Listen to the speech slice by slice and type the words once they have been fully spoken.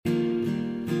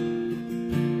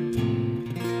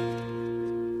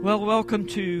Well, welcome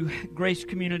to Grace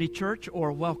Community Church,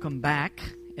 or welcome back,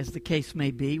 as the case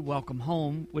may be. Welcome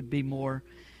home would be more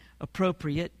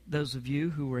appropriate. Those of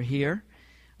you who are here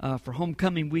for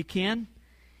homecoming weekend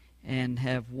and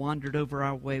have wandered over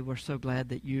our way, we're so glad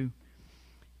that you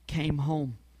came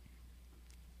home.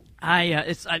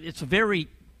 It's a very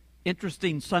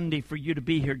interesting Sunday for you to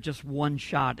be here, just one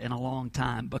shot in a long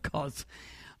time, because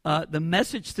the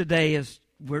message today is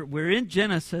we're in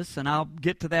Genesis, and I'll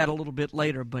get to that a little bit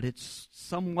later, but it's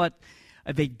somewhat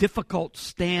of a difficult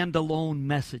standalone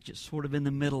message. It's sort of in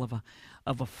the middle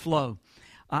of a flow.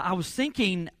 I was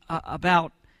thinking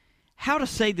about how to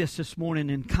say this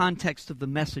morning in context of the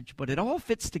message, but it all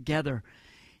fits together.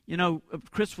 You know,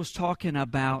 Chris was talking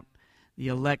about the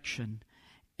election,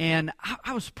 and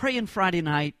I was praying Friday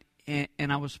night,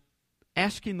 and I was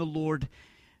asking the Lord,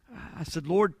 I said,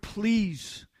 Lord,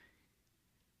 please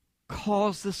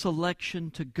cause this election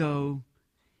to go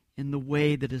in the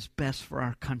way that is best for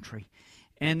our country.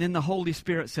 And then the Holy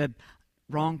Spirit said,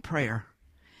 wrong prayer.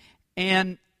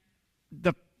 And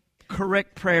the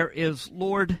correct prayer is,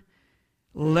 Lord,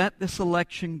 let this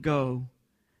election go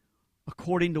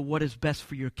according to what is best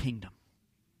for your kingdom.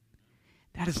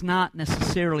 That is not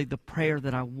necessarily the prayer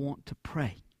that I want to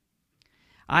pray.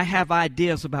 I have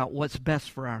ideas about what's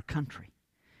best for our country,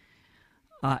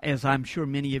 as I'm sure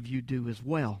many of you do as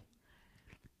well.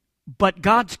 But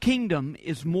God's kingdom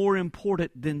is more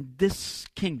important than this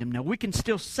kingdom. Now, we can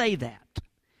still say that.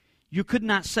 You could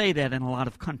not say that in a lot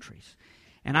of countries.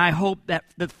 And I hope that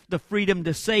the freedom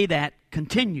to say that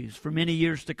continues for many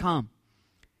years to come.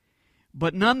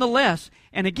 But nonetheless,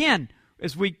 and again,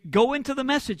 as we go into the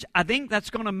message, I think that's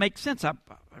going to make sense. I'll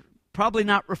probably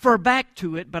not refer back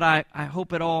to it, but I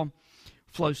hope it all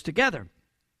flows together.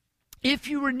 If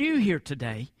you are new here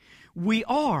today, we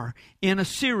are in a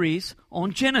series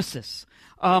on Genesis.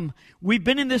 We've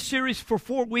been in this series for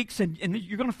 4 weeks, and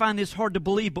you're going to find this hard to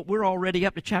believe, but we're already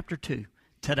up to chapter 2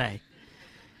 today.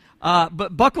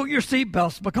 But buckle your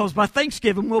seatbelts, because by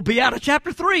Thanksgiving we'll be out of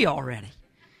chapter 3 already.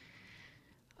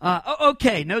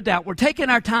 Okay, no doubt. We're taking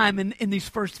our time in these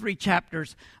first 3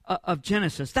 chapters of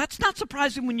Genesis. That's not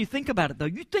surprising when you think about it, though.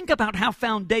 You think about how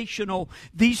foundational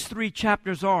these 3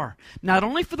 chapters are. Not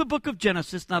only for the book of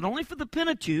Genesis, not only for the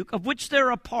Pentateuch, of which they're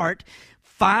a part,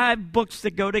 5 books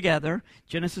that go together,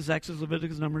 Genesis, Exodus,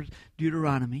 Leviticus, Numbers,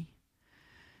 Deuteronomy.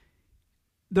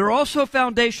 They're also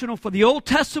foundational for the Old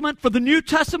Testament, for the New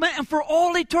Testament, and for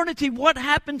all eternity. What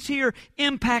happens here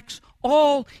impacts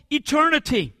all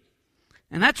eternity.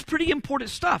 And that's pretty important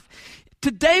stuff.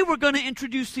 Today we're going to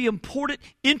introduce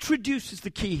introduce is the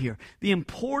key here, the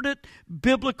important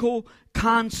biblical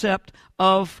concept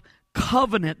of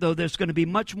covenant, though there's going to be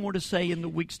much more to say in the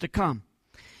weeks to come.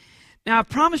 Now, I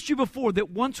promised you before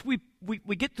that once we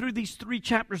get through these 3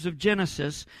 chapters of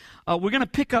Genesis, we're going to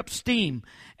pick up steam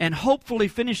and hopefully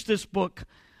finish this book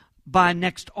by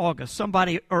next August.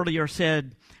 Somebody earlier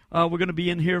said, we're going to be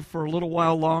in here for a little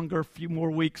while longer, a few more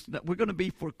weeks. We're going to be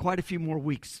for quite a few more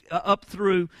weeks, up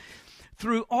through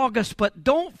August. But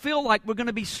don't feel like we're going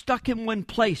to be stuck in one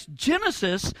place.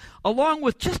 Genesis, along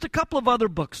with just a couple of other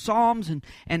books, Psalms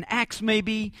and Acts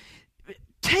maybe,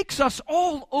 takes us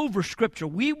all over Scripture.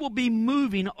 We will be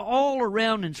moving all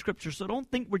around in Scripture, so don't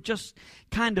think we're just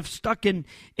kind of stuck in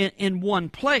one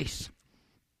place.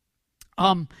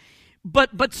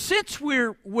 But since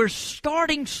we're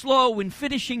starting slow and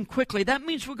finishing quickly, that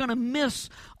means we're going to miss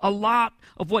a lot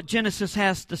of what Genesis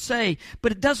has to say.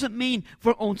 But it doesn't mean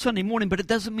on Sunday morning, but it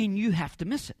doesn't mean you have to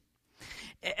miss it.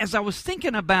 As I was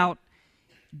thinking about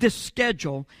this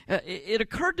schedule, it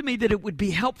occurred to me that it would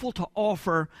be helpful to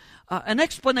offer an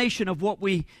explanation of what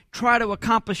we try to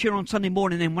accomplish here on Sunday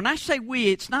morning. And when I say we,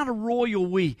 it's not a royal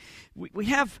we. We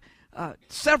have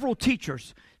several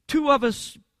teachers. 2 of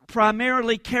us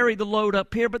primarily carry the load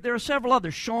up here, but there are several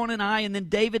others. Sean and I, and then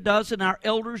David does, and our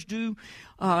elders do.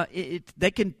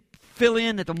 They can fill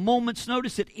in at a moment's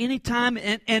notice at any time,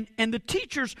 and the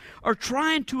teachers are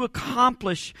trying to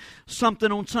accomplish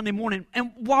something on Sunday morning.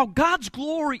 And while God's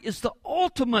glory is the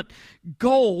ultimate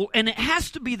goal, and it has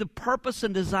to be the purpose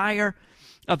and desire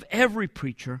of every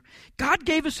preacher, God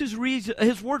gave us His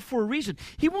word for a reason.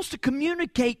 He wants to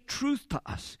communicate truth to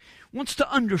us. Wants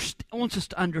us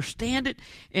to understand it,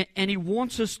 and He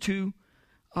wants us to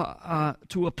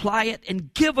apply it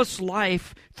and give us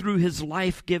life through His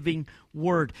life-giving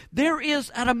word. There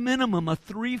is, at a minimum, a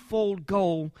 3-fold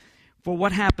goal for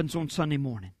what happens on Sunday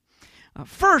morning.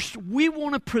 First, we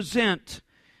want to present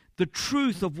the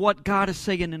truth of what God is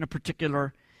saying in a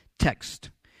particular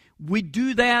text. We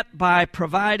do that by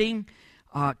providing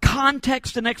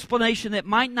context and explanation that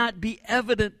might not be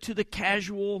evident to the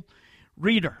casual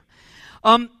reader.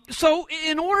 So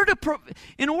in order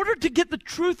to get the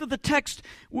truth of the text,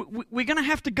 we're going to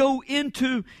have to go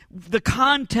into the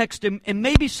context and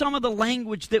maybe some of the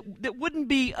language that wouldn't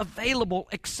be available,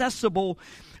 accessible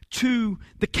to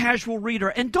the casual reader.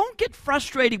 And don't get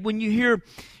frustrated when you hear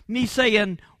me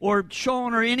saying, or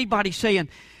Sean or anybody saying,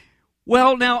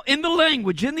 well, now, in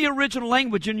the original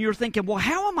language, and you're thinking, well,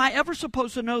 how am I ever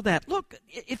supposed to know that? Look,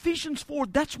 Ephesians 4,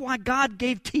 that's why God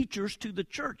gave teachers to the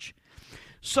church.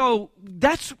 So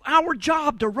that's our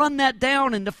job, to run that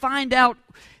down and to find out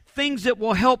things that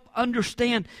will help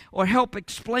understand or help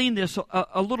explain this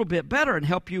a little bit better and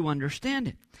help you understand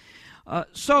it.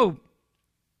 So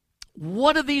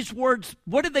what are these words?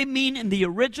 What do they mean in the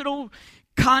original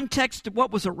context?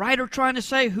 What was the writer trying to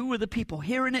say? Who were the people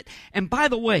hearing it? And by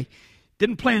the way,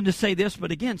 didn't plan to say this,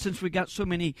 but again, since we got so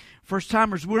many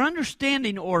first-timers, we're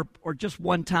understanding, or just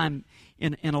one time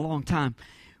in a long time,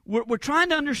 we're trying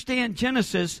to understand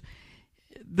Genesis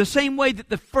the same way that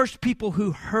the first people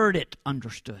who heard it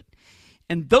understood.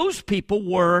 And those people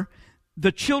were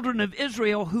the children of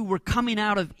Israel who were coming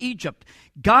out of Egypt.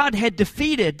 God had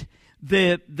defeated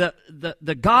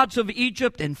the gods of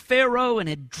Egypt and Pharaoh and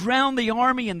had drowned the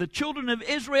army, and the children of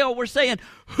Israel were saying,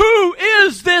 who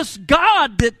is this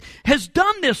God that has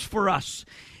done this for us?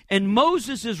 And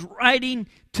Moses is writing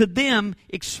to them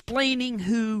explaining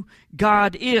who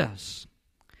God is.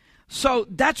 So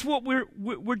that's what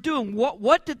we're doing.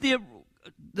 What did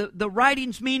the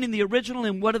writings mean in the original,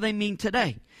 and what do they mean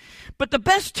today? But the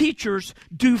best teachers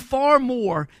do far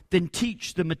more than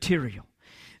teach the material.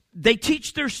 They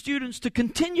teach their students to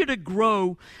continue to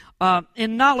grow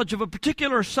in knowledge of a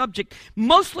particular subject,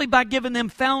 mostly by giving them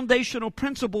foundational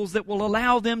principles that will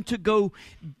allow them to go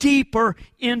deeper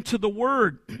into the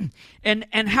Word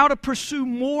and how to pursue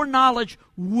more knowledge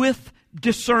with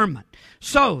discernment.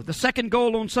 So, the second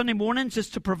goal on Sunday mornings is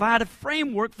to provide a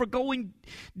framework for going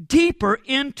deeper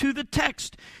into the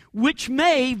text, which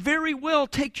may very well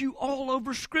take you all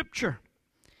over Scripture.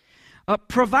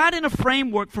 Providing a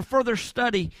framework for further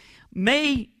study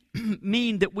may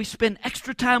mean that we spend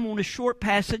extra time on a short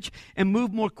passage and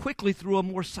move more quickly through a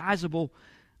more sizable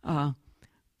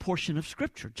portion of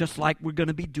Scripture, just like we're going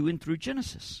to be doing through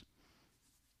Genesis.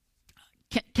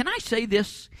 Can I say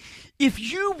this? If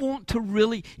you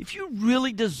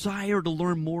really desire to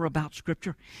learn more about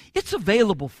Scripture, it's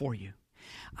available for you.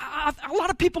 A lot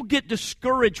of people get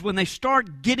discouraged when they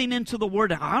start getting into the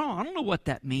Word. I don't know what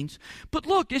that means. But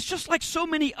look, it's just like so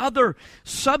many other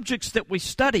subjects that we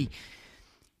study.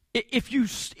 If you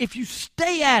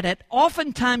stay at it,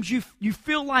 oftentimes you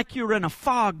feel like you're in a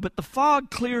fog, but the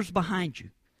fog clears behind you.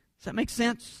 Does that make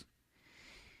sense?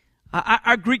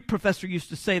 Our Greek professor used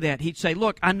to say that. He'd say,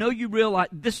 look, I know you realize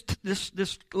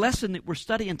this lesson that we're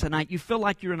studying tonight, you feel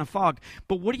like you're in a fog,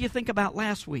 but what do you think about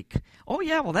last week? Oh,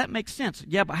 yeah, well, that makes sense.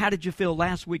 Yeah, but how did you feel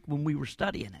last week when we were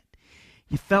studying it?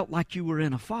 You felt like you were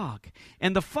in a fog.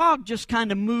 And the fog just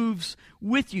kind of moves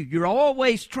with you. You're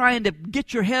always trying to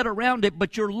get your head around it,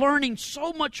 but you're learning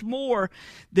so much more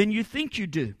than you think you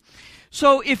do.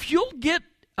 So if you'll get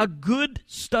a good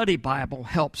study Bible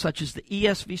help, such as the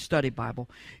ESV Study Bible,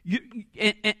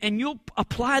 and you'll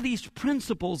apply these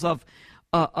principles of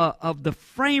the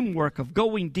framework of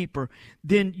going deeper,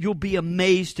 then you'll be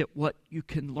amazed at what you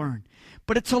can learn.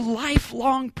 But it's a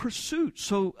lifelong pursuit.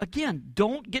 So again,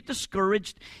 don't get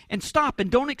discouraged and stop,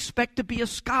 and don't expect to be a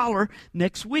scholar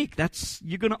next week.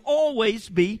 You're going to always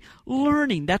be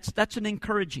learning. That's an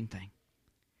encouraging thing.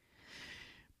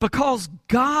 Because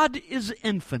God is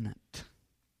infinite,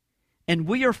 and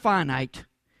we are finite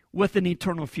with an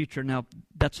eternal future. Now,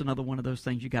 that's another one of those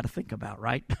things you got to think about,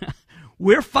 right?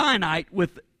 We're finite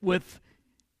with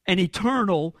an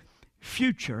eternal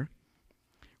future.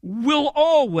 We'll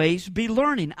always be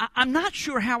learning. I'm not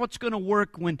sure how it's going to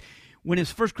work when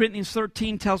as 1 Corinthians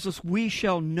 13 tells us, we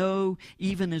shall know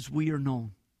even as we are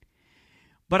known.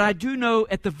 But I do know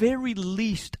at the very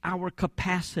least our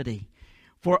capacity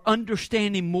for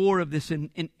understanding more of this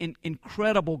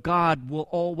incredible God will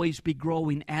always be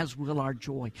growing, as will our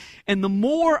joy. And the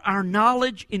more our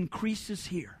knowledge increases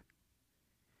here,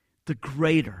 the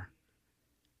greater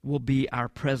will be our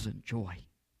present joy.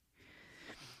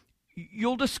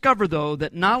 You'll discover, though,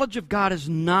 that knowledge of God is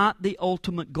not the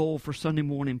ultimate goal for Sunday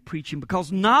morning preaching,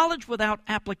 because knowledge without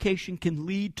application can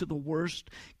lead to the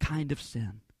worst kind of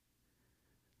sin.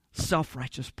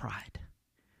 Self-righteous pride.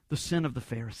 The sin of the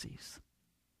Pharisees.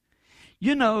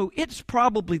 You know, it's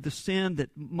probably the sin that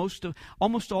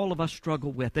almost all of us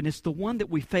struggle with, and it's the one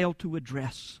that we fail to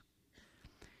address.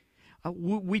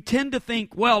 We tend to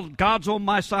think, well, God's on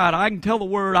my side. I can tell the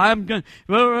Word. I'm going.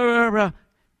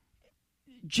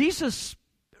 Jesus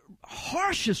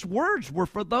harshest words were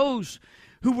for those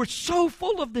who were so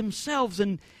full of themselves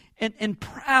and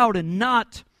proud and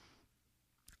not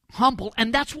humble.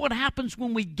 And that's what happens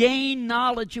when we gain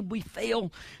knowledge and we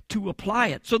fail to apply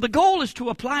it. So the goal is to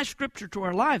apply Scripture to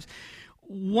our lives.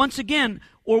 Once again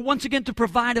to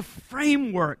provide a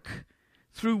framework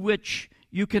through which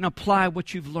you can apply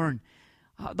what you've learned.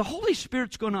 The Holy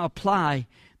Spirit's going to apply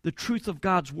the truth of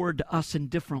God's Word to us in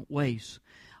different ways.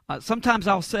 Sometimes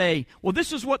I'll say, well,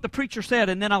 this is what the preacher said,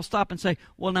 and then I'll stop and say,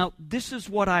 well, now, this is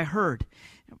what I heard.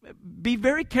 Be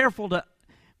very careful to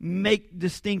make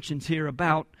distinctions here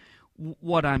about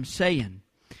what I'm saying.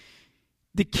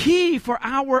 The key for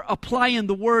our applying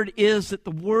the Word is that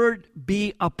the Word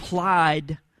be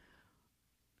applied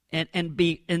and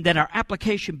that our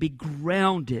application be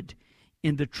grounded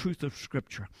in the truth of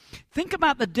Scripture. Think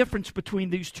about the difference between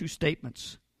these two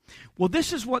statements. Well,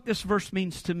 this is what this verse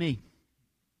means to me.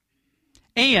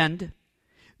 And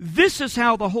this is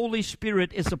how the Holy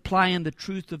Spirit is applying the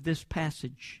truth of this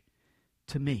passage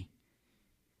to me.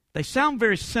 They sound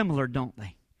very similar, don't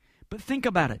they? But think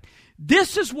about it.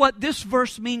 This is what this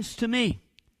verse means to me.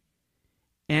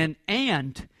 And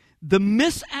the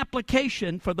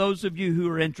misapplication, for those of you who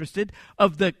are interested,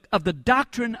 of the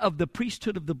doctrine of the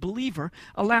priesthood of the believer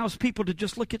allows people to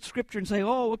just look at Scripture and say,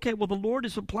 oh, okay, well, the Lord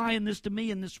is applying this to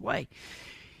me in this way.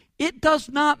 It does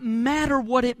not matter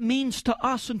what it means to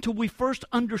us until we first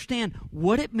understand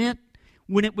what it meant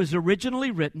when it was originally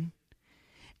written.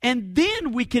 And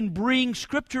then we can bring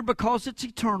Scripture, because it's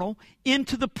eternal,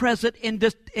 into the present and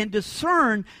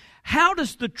discern how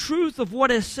does the truth of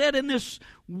what is said in this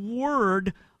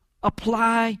Word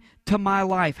apply to my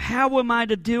life? How am I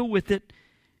to deal with it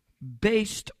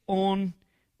based on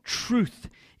truth?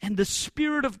 And the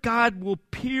Spirit of God will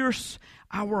pierce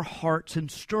our hearts and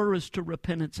stir us to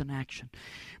repentance and action.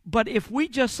 But if we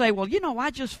just say, well, I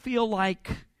just feel like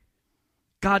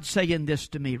God's saying this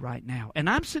to me right now, and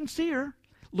I'm sincere.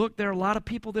 Look, there are a lot of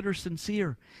people that are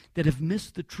sincere that have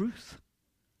missed the truth.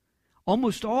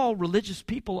 Almost all religious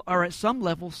people are at some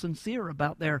level sincere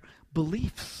about their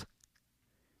beliefs.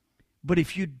 But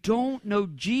if you don't know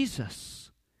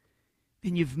Jesus,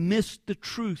 then you've missed the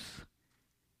truth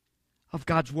of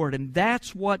God's Word. And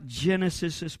that's what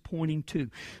Genesis is pointing to.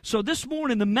 So this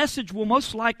morning, the message will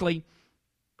most likely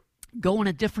go in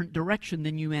a different direction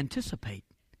than you anticipate,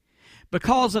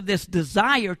 because of this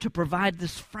desire to provide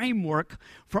this framework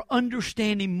for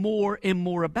understanding more and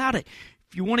more about it.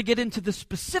 If you want to get into the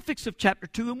specifics of chapter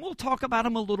 2, and we'll talk about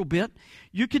them a little bit,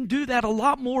 you can do that a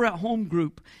lot more at home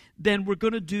group than we're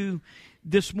going to do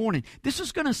this morning. This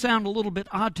is going to sound a little bit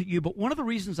odd to you, but one of the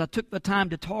reasons I took the time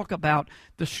to talk about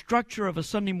the structure of a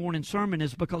Sunday morning sermon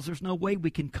is because there's no way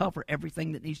we can cover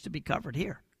everything that needs to be covered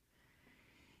here.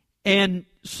 And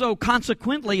so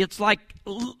consequently, it's like,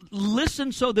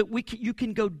 listen so that you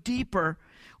can go deeper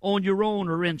on your own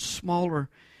or in smaller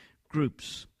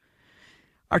groups.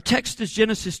 Our text is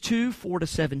Genesis 2,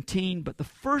 4-17, but the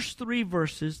first 3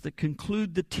 verses that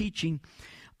conclude the teaching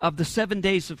of the 7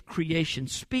 days of creation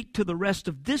speak to the rest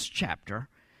of this chapter,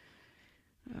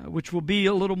 which will be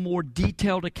a little more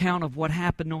detailed account of what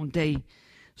happened on day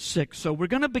 6. So we're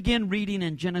going to begin reading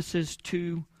in Genesis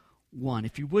 2:1.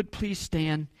 If you would, please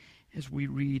stand as we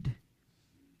read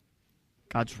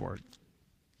God's Word.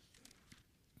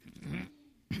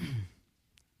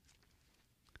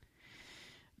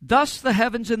 Thus the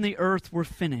heavens and the earth were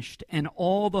finished, and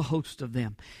all the host of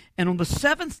them. And on the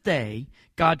 7th day,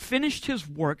 God finished His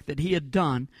work that He had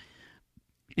done,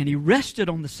 and He rested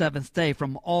on the 7th day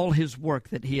from all His work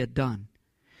that He had done.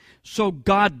 So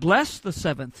God blessed the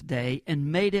 7th day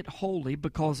and made it holy,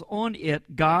 because on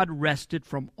it God rested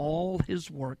from all His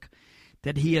work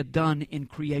that He had done in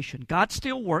creation. God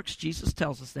still works. Jesus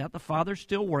tells us that. The Father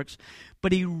still works.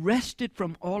 But He rested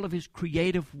from all of His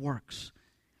creative works.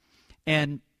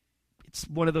 And it's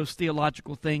one of those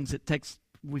theological things that takes,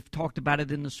 we've talked about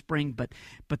it in the spring, but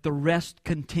the rest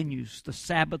continues, the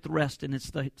Sabbath rest, and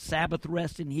it's the Sabbath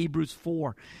rest in Hebrews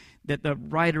 4 that the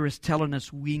writer is telling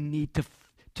us we need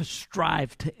to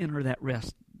strive to enter that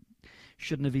rest.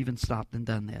 Shouldn't have even stopped and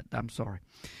done that. I'm sorry.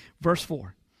 Verse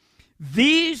 4.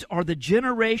 These are the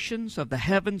generations of the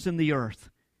heavens and the earth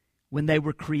when they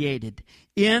were created,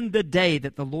 in the day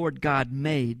that the Lord God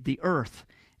made the earth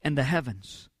and the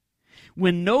heavens,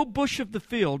 when no bush of the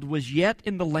field was yet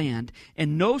in the land,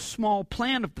 and no small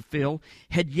plant of the field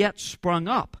had yet sprung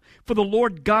up. For the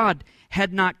Lord God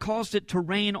had not caused it to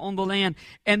rain on the land,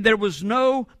 and there was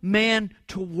no man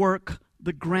to work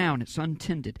the ground. It's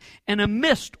untended. And a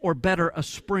mist, or better, a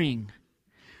spring,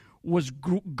 was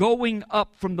going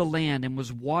up from the land and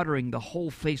was watering the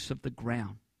whole face of the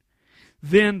ground.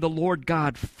 Then the Lord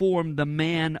God formed the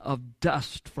man of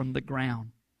dust from the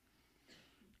ground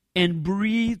and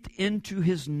breathed into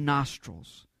his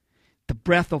nostrils the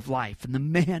breath of life, and the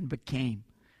man became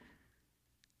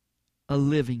a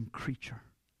living creature.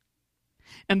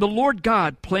 And the Lord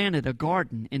God planted a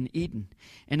garden in Eden,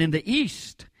 and in the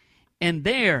east, and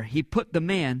there he put the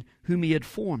man whom he had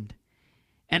formed.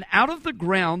 And out of the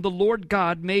ground the Lord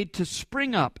God made to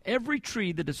spring up every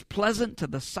tree that is pleasant to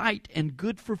the sight and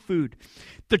good for food.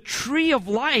 The tree of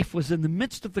life was in the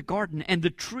midst of the garden, and the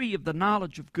tree of the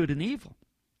knowledge of good and evil.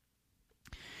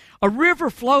 A river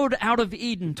flowed out of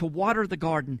Eden to water the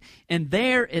garden, and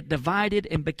there it divided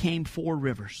and became 4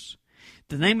 rivers.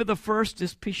 The name of the first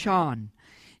is Pishon.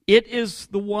 It is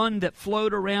the one that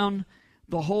flowed around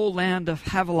the whole land of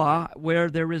Havilah, where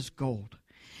there is gold.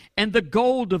 And the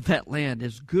gold of that land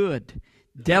is good.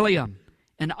 Bdellium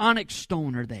and onyx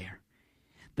stone are there.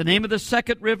 The name of the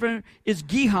second river is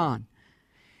Gihon,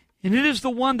 and it is the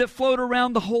one that flowed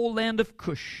around the whole land of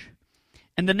Cush.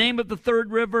 And the name of the third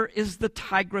river is the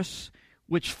Tigris,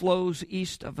 which flows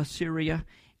east of Assyria.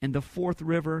 And the fourth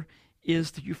river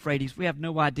is the Euphrates. We have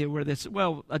no idea where this is.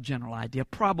 Well, a general idea.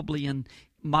 Probably in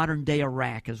modern-day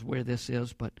Iraq is where this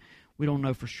is, but we don't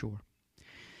know for sure.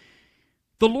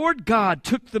 The Lord God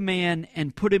took the man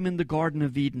and put him in the Garden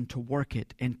of Eden to work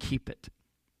it and keep it.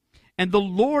 And the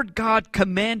Lord God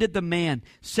commanded the man,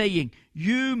 saying,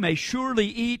 You may surely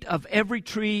eat of every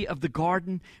tree of the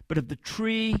garden, but of the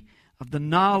tree of the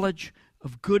knowledge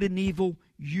of good and evil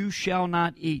you shall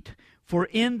not eat. For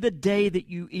in the day that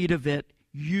you eat of it,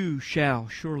 you shall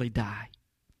surely die.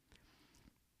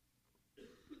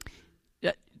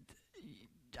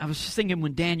 I was just thinking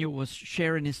when Daniel was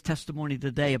sharing his testimony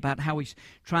today about how he's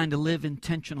trying to live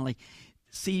intentionally.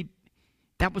 See,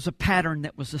 that was a pattern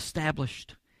that was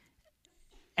established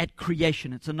at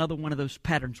creation. It's another one of those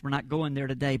patterns. We're not going there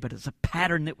today, but it's a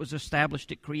pattern that was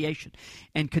established at creation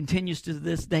and continues to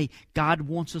this day. God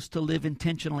wants us to live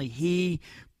intentionally. He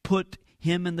put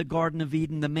him in the Garden of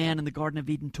Eden, the man in the Garden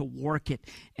of Eden, to work it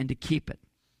and to keep it.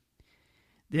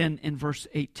 Then in verse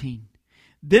 18,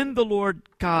 Then the Lord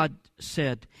God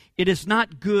said, It is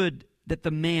not good that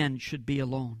the man should be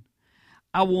alone.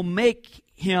 I will make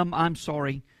him,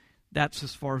 that's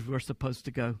as far as we're supposed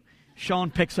to go.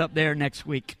 Sean picks up there next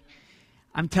week.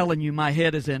 I'm telling you, my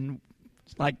head is in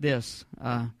like this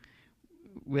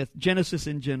with Genesis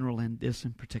in general and this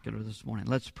in particular this morning.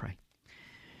 Let's pray.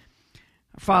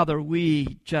 Father,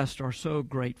 we just are so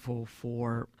grateful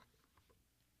for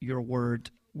your word.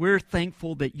 We're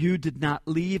thankful that you did not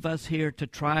leave us here to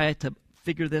try to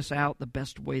figure this out the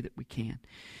best way that we can.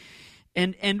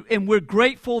 And we're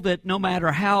grateful that no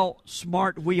matter how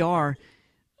smart we are,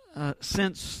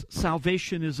 since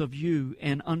salvation is of you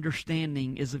and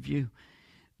understanding is of you,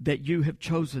 that you have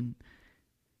chosen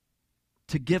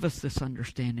to give us this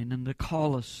understanding and to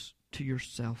call us to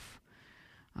yourself.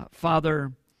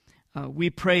 Father, we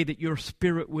pray that your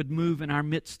Spirit would move in our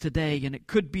midst today. And it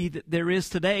could be that there is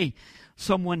today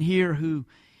someone here who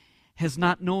has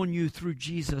not known you through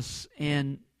Jesus,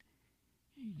 and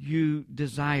you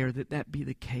desire that that be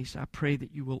the case. I pray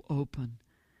that you will open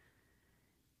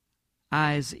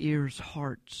eyes, ears,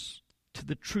 hearts to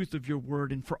the truth of your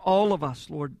word. And for all of us,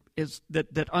 Lord, is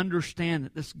that understand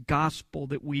that this gospel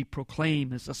that we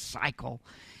proclaim is a cycle,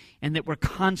 and that we're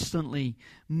constantly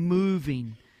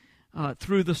moving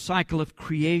through the cycle of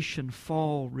creation,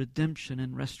 fall, redemption,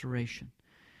 and restoration.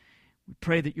 We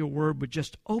pray that your word would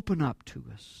just open up to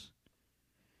us.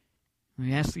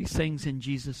 We ask these things in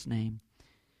Jesus' name.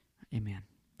 Amen.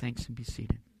 Thanks, and be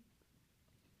seated.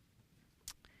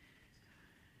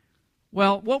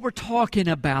 Well, what we're talking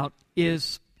about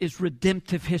is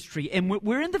redemptive history. And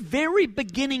we're in the very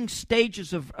beginning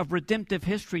stages of redemptive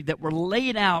history that were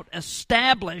laid out,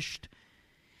 established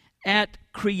at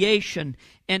creation.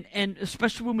 And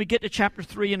especially when we get to chapter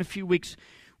 3 in a few weeks,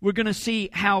 we're going to see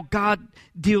how God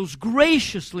deals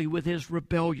graciously with his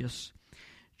rebellious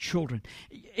children.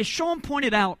 As Sean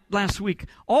pointed out last week,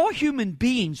 all human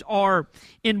beings are,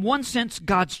 in one sense,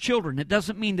 God's children. It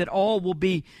doesn't mean that all will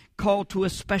be called to a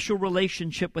special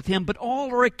relationship with him, but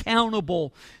all are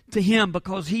accountable to him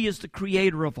because he is the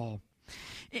creator of all.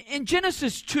 In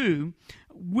Genesis 2,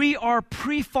 we are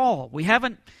pre-fall. We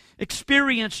haven't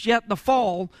experienced yet the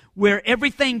fall where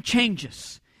everything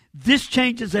changes. This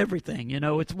changes everything,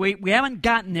 we haven't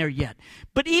gotten there yet.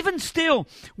 But even still,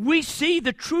 we see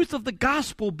the truth of the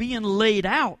gospel being laid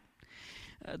out.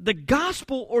 The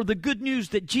gospel, or the good news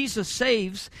that Jesus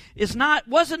saves,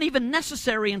 wasn't even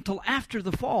necessary until after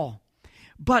the fall.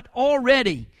 But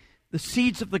already the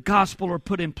seeds of the gospel are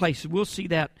put in place. We'll see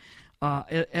that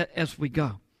as we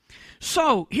go.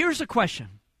 So here's a question.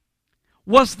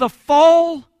 Was the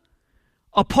fall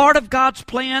a part of God's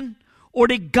plan, or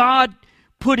did God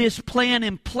put his plan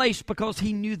in place because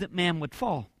he knew that man would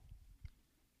fall?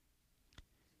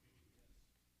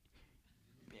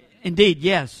 Indeed,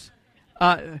 yes.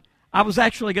 I was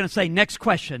actually going to say next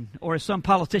question, or as some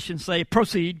politicians say,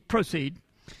 proceed.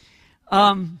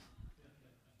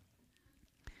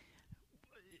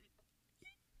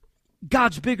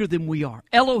 God's bigger than we are.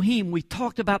 Elohim, we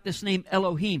talked about this name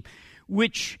Elohim,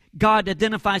 which God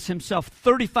identifies himself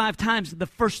 35 times in the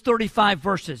first 35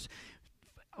 verses.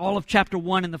 All of chapter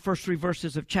 1 and the first 3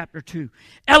 verses of chapter 2.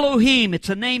 Elohim, it's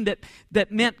a name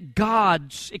that meant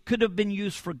gods. It could have been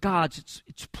used for gods.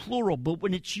 It's plural, but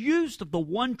when it's used of the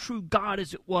one true God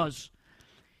as it was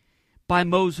by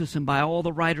Moses and by all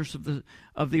the writers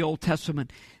of the Old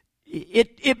Testament,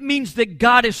 it means that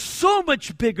God is so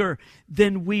much bigger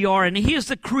than we are, and he is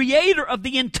the creator of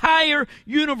the entire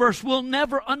universe. We'll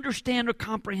never understand or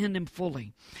comprehend him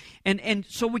fully. And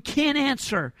so we can't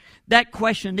answer that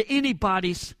question to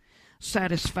anybody's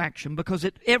satisfaction, because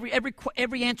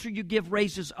every answer you give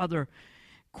raises other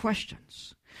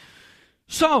questions.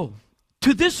 So,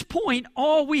 to this point,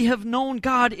 all we have known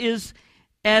God is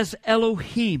as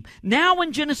Elohim. Now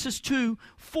in Genesis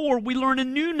 2:4, we learn a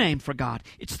new name for God.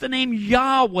 It's the name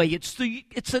Yahweh.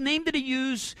 It's a name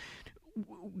that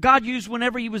God used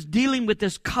whenever he was dealing with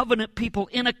this covenant people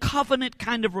in a covenant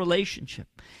kind of relationship.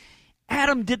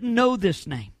 Adam didn't know this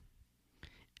name.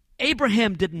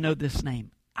 Abraham didn't know this name.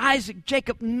 Isaac,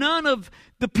 Jacob, none of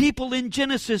the people in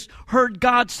Genesis heard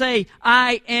God say,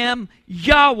 I am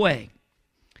Yahweh.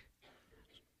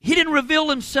 He didn't reveal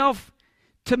himself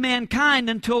to mankind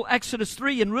until Exodus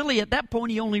 3, and really at that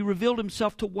point he only revealed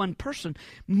himself to one person,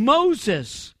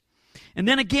 Moses. And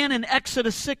then again in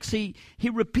Exodus 6, he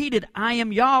repeated, I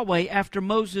am Yahweh, after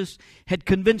Moses had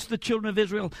convinced the children of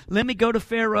Israel, let me go to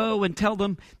Pharaoh and tell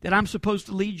them that I'm supposed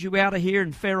to lead you out of here.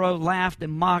 And Pharaoh laughed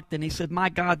and mocked, and he said, my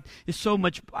gods are so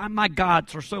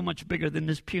much bigger than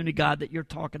this puny God that you're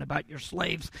talking about, your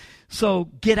slaves. So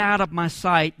get out of my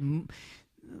sight. And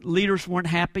leaders weren't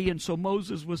happy, and so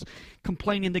Moses was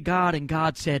complaining to God, and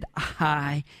God said,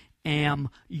 I am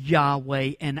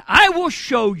Yahweh, and I will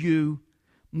show you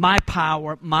my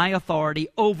power, my authority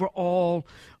over all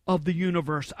of the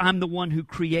universe. I'm the one who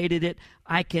created it.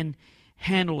 I can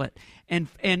handle it. And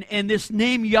this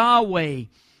name Yahweh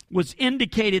was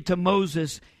indicated to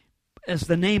Moses as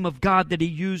the name of God that he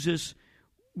uses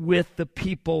with the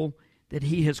people that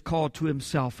he has called to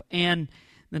himself, and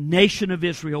the nation of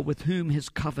Israel with whom his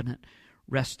covenant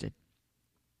rested.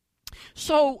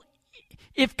 So,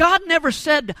 if God never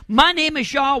said, my name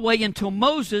is Yahweh until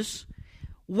Moses,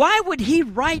 why would he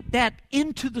write that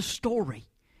into the story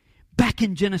back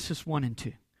in Genesis 1 and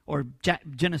 2, or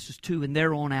Genesis 2 and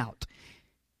there on out?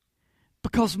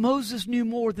 Because Moses knew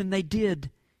more than they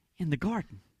did in the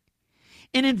garden.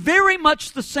 And in very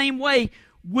much the same way,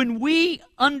 when we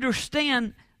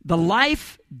understand the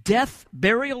life, death,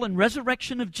 burial, and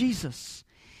resurrection of Jesus,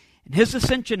 and his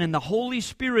ascension, and the Holy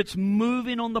Spirit's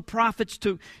moving on the prophets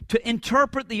to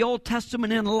interpret the Old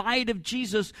Testament in light of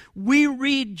Jesus, we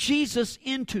read Jesus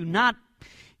into,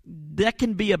 that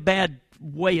can be a bad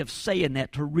way of saying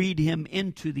that, to read him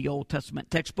into the Old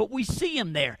Testament text, but we see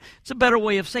him there. It's a better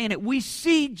way of saying it. We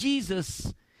see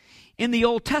Jesus in the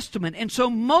Old Testament. And so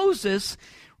Moses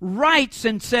writes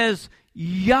and says,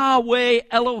 Yahweh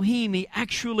Elohim. He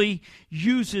actually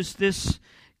uses this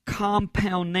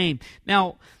compound name.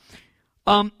 Now,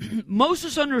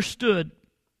 Moses understood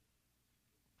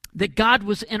that God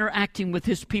was interacting with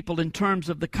his people in terms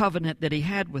of the covenant that he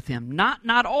had with him.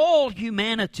 Not all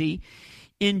humanity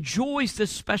enjoys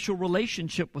this special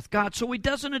relationship with God, so he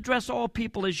doesn't address all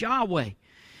people as Yahweh.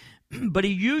 But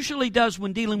he usually does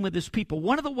when dealing with his people.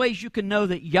 One of the ways you can know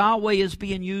that Yahweh is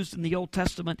being used in the Old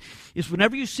Testament is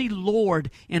whenever you see Lord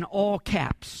in all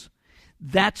caps.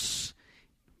 That's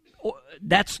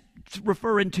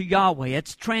referring to Yahweh.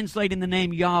 It's translating the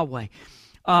name Yahweh.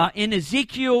 In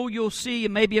Ezekiel, you'll see,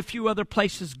 and maybe a few other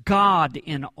places, God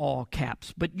in all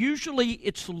caps. But usually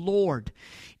it's Lord.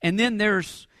 And then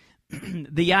there's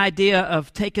the idea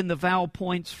of taking the vowel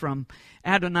points from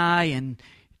Adonai and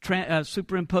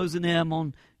superimposing them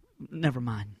on. Never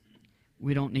mind.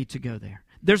 We don't need to go there.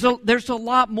 There's a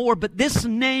lot more, but this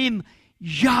name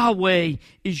Yahweh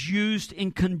is used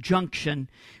in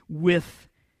conjunction with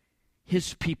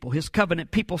his people, his covenant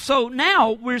people. So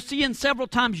now we're seeing several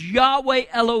times Yahweh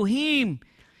Elohim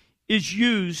is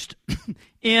used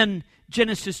in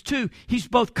Genesis 2. He's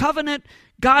both covenant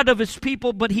God of his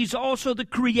people, but he's also the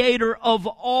creator of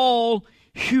all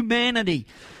humanity.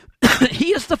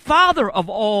 He is the father of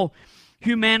all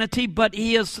humanity, but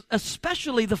He is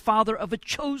especially the Father of a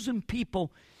chosen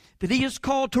people that He is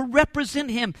called to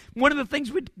represent Him. One of the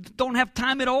things we don't have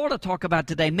time at all to talk about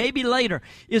today, maybe later,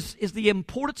 is the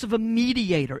importance of a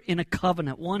mediator in a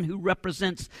covenant, one who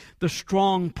represents the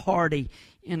strong party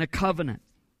in a covenant.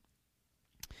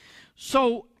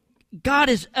 So, God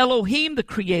is Elohim, the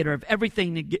creator of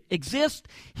everything that exists.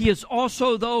 He is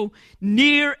also, though,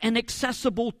 near and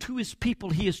accessible to His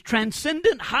people. He is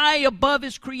transcendent, high above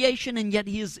His creation, and yet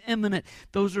He is immanent.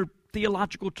 Those are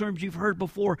theological terms you've heard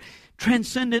before.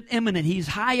 Transcendent, immanent. He's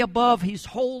high above, He's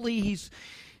holy, He's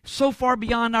so far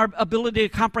beyond our ability to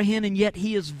comprehend, and yet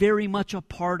He is very much a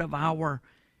part of our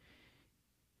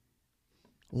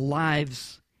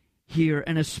lives here,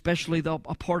 and especially a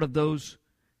part of those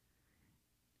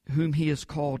whom He has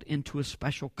called into a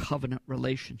special covenant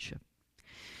relationship.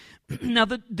 Now,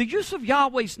 the use of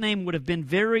Yahweh's name would have been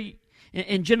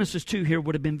in Genesis 2 here,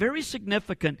 would have been very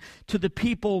significant to the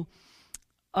people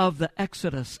of the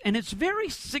Exodus. And it's very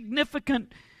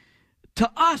significant to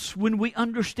us when we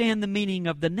understand the meaning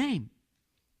of the name.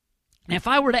 Now, if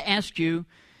I were to ask you,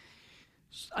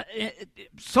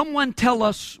 someone tell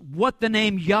us what the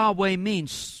name Yahweh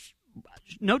means,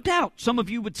 no doubt some of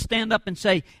you would stand up and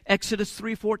say, Exodus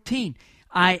 3:14,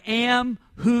 I am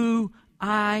who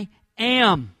I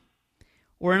am.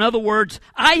 Or in other words,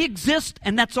 I exist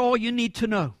and that's all you need to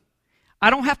know. I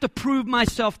don't have to prove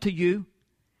myself to you.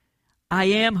 I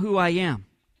am who I am.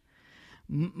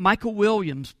 Michael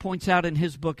Williams points out in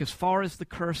his book, As Far as the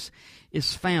Curse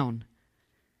is Found,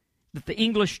 that the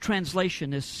English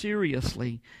translation is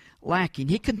seriously lacking.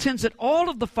 He contends that all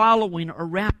of the following are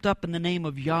wrapped up in the name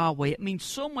of Yahweh. It means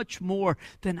so much more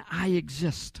than I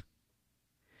exist.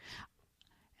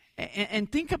 And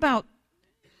think about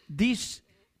these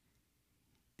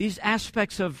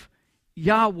aspects of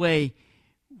Yahweh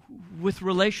with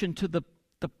relation to the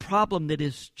problem that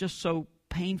is just so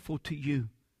painful to you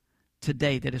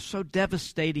today, that is so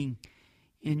devastating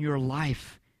in your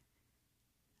life.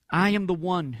 I am the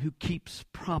one who keeps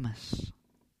promise.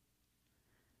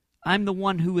 I'm the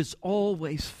one who is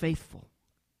always faithful.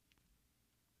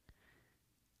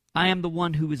 I am the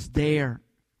one who is there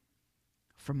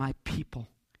for my people.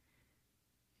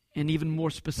 And even more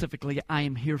specifically, I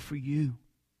am here for you.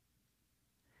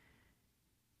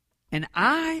 And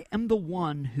I am the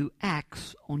one who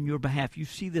acts on your behalf. You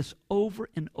see this over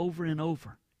and over and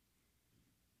over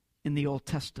in the Old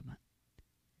Testament.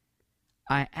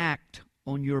 I act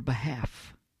on your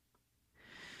behalf.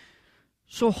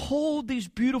 So hold these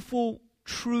beautiful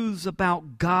truths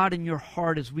about God in your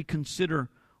heart as we consider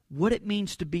what it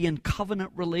means to be in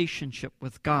covenant relationship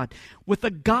with God, with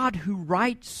a God who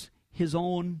writes His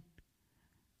own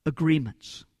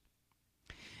agreements.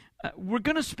 We're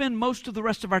going to spend most of the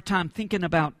rest of our time thinking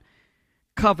about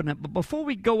covenant, but before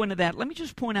we go into that, let me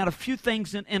just point out a few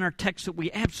things in our text that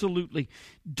we absolutely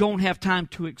don't have time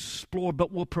to explore,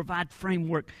 but will provide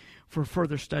framework for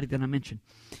further study that I mentioned.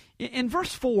 In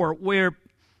verse 4, where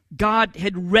God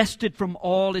had rested from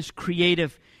all His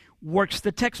creative works,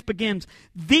 the text begins,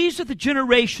 these are the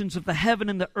generations of the heaven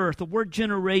and the earth. The word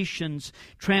generations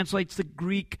translates the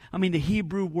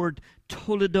Hebrew word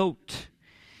toledot,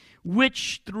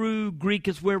 which through Greek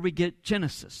is where we get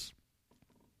Genesis.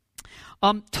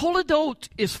 Toledot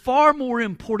is far more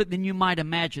important than you might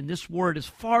imagine. This word is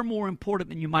far more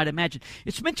important than you might imagine.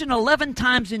 It's mentioned 11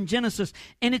 times in Genesis,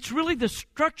 and it's really the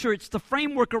structure, it's the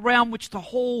framework around which the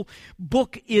whole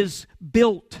book is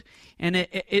built and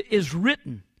it is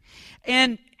written.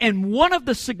 And one of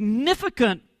the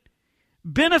significant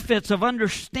benefits of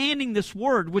understanding this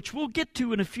word, which we'll get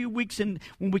to in a few weeks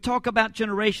when we talk about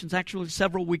generations, actually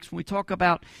several weeks when we talk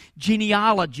about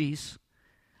genealogies,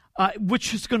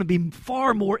 which is going to be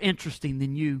far more interesting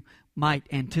than you might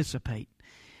anticipate.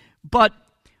 But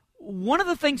one of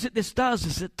the things that this does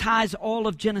is it ties all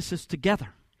of Genesis together.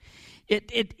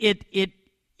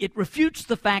 It refutes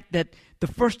the fact that the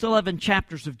first 11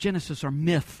 chapters of Genesis are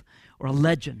myth or a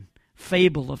legend,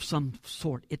 fable of some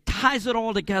sort. It ties it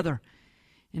all together,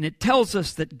 and it tells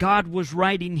us that God was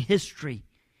writing history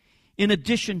in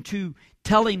addition to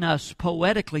telling us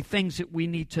poetically things that we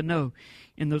need to know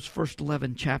in those first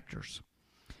 11 chapters.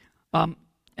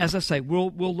 As I say,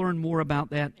 we'll learn more about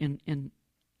that in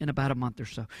about a month or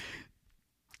so.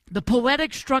 The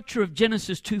poetic structure of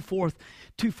Genesis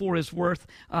 2:4 is worth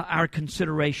our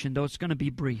consideration, though it's going to be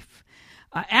brief.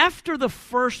 After the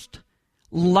first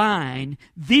line,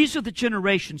 these are the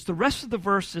generations. The rest of the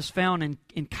verse is found in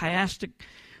chiastic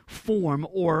form,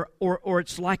 or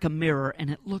it's like a mirror, and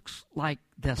it looks like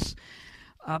this.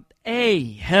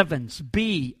 A, heavens,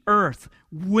 B, earth,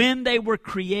 when they were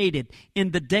created,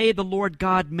 in the day the Lord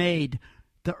God made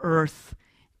the earth,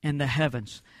 and the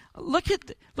heavens. Look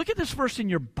at this verse in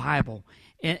your Bible,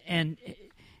 and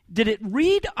did it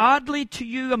read oddly to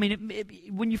you? I mean,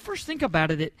 when you first think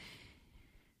about it,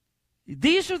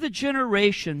 these are the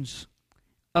generations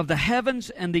of the heavens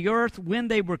and the earth when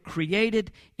they were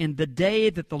created in the day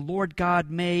that the Lord God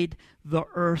made the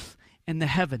earth and the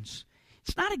heavens.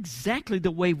 It's not exactly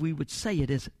the way we would say it,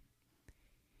 is it?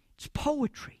 It's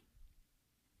poetry.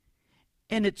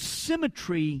 And it's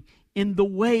symmetry in the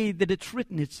way that it's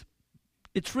written.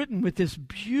 It's written with this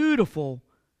beautiful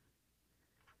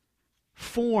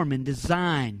form and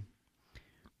design.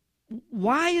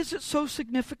 Why is it so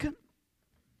significant?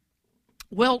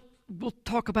 Well, we'll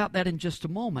talk about that in just a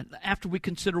moment after we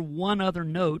consider one other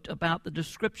note about the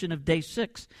description of day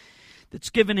 6 that's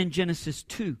given in Genesis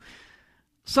 2.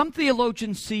 Some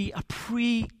theologians see a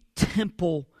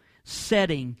pre-temple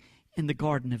setting in the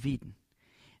Garden of Eden.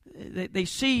 They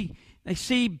see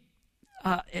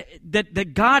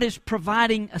that God is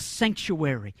providing a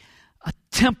sanctuary, a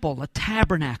temple, a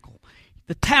tabernacle.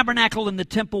 The tabernacle and the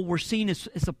temple were seen as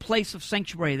a place of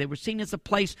sanctuary. They were seen as a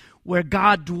place where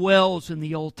God dwells in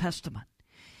the Old Testament.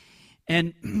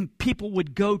 And people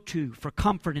would go to for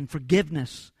comfort and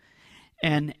forgiveness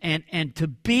and to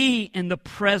be in the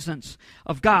presence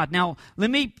of God. Now, let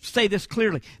me say this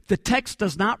clearly. The text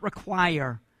does not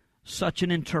require such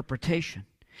an interpretation.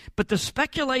 But the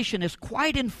speculation is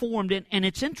quite informed, and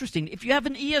it's interesting. If you have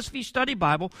an ESV study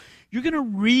Bible, you're going to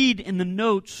read in the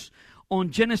notes on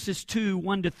Genesis 2,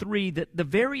 1-3, that the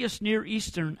various Near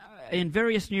Eastern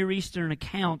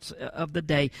accounts of the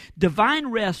day,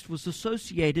 divine rest was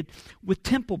associated with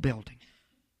temple building.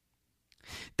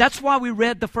 That's why we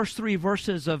read the first 3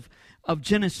 verses of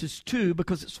Genesis 2,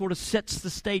 because it sort of sets the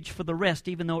stage for the rest,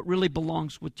 even though it really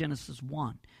belongs with Genesis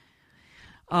 1.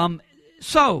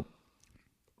 So,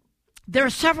 there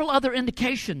are several other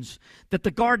indications that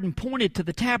the garden pointed to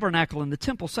the tabernacle and the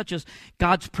temple, such as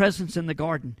God's presence in the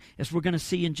garden, as we're going to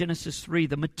see in Genesis 3.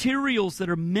 The materials that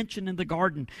are mentioned in the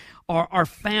garden are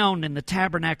found in the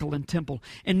tabernacle and temple.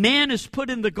 And man is put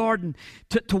in the garden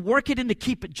to work it and to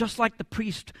keep it, just like the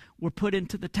priests were put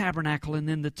into the tabernacle and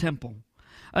in the temple.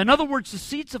 In other words, the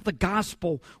seeds of the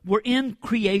gospel were in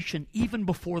creation even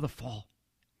before the fall.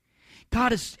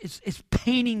 God is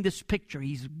painting this picture.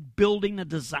 He's building a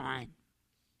design.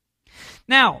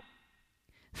 Now,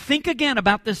 think again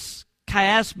about this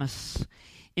chiasmus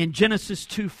in Genesis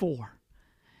 2:4.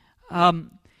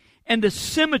 And the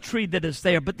symmetry that is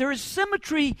there. But there is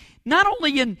symmetry not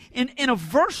only in a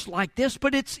verse like this,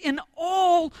 but it's in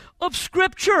all of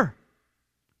Scripture.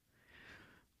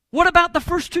 What about the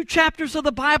first 2 chapters of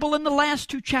the Bible and the last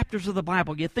 2 chapters of the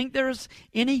Bible? You think there's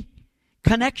any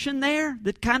connection there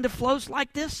that kind of flows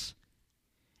like this?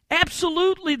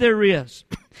 Absolutely there is.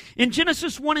 In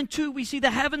Genesis 1 and 2, we see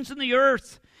the heavens and the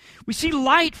earth. We see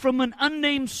light from an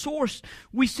unnamed source.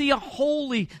 We see a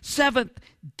holy 7th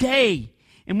day.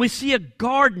 And we see a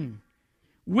garden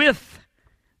with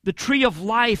the tree of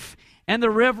life and the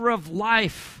river of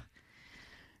life.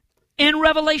 In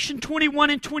Revelation 21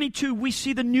 and 22, we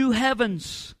see the new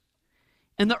heavens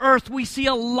and the earth. We see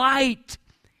a light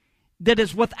that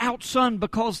is without sun,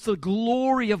 because the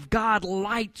glory of God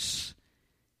lights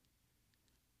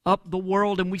up the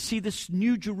world. And we see this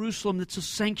new Jerusalem that's a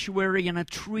sanctuary and a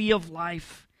tree of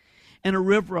life and a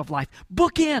river of life.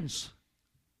 Bookends.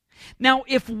 Now,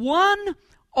 if one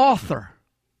author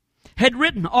had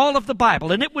written all of the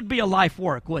Bible, and it would be a life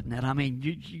work, wouldn't it? I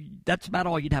mean, that's about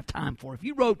all you'd have time for. If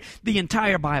you wrote the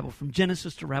entire Bible from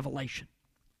Genesis to Revelation,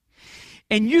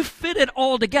 and you fit it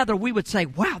all together, we would say,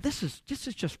 wow, this is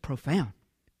just profound.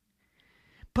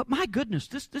 But my goodness,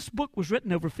 this book was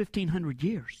written over 1,500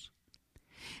 years.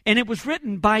 And it was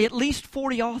written by at least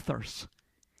 40 authors.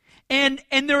 And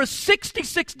there are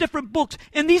 66 different books.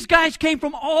 And these guys came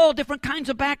from all different kinds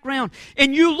of background.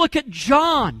 And you look at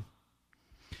John,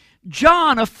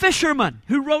 a fisherman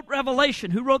who wrote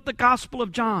Revelation, who wrote the Gospel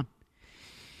of John.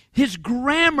 His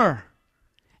grammar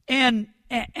and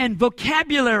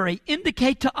vocabulary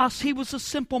indicate to us he was a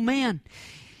simple man.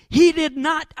 He did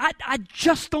not, I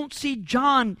just don't see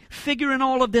John figuring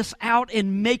all of this out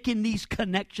and making these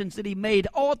connections that he made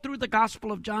all through the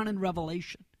Gospel of John and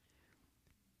Revelation.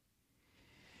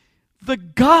 The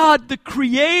God, the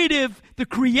creator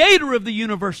of the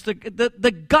universe,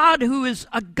 the God who is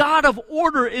a God of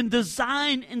order and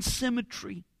design and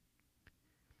symmetry,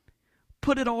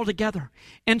 put it all together.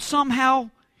 And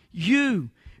somehow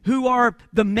you, who are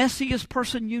the messiest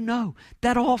person you know,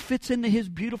 that all fits into His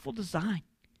beautiful design.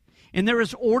 And there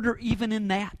is order even in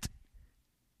that.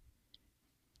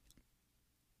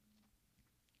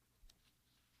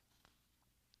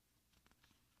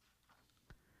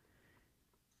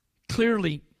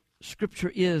 Clearly,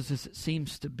 Scripture is, as it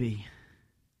seems to be,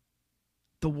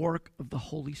 the work of the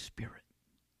Holy Spirit.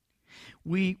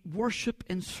 We worship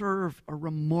and serve a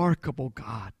remarkable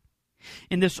God.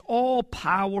 And this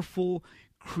all-powerful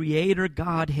Creator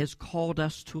God has called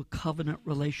us to a covenant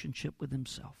relationship with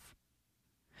Himself.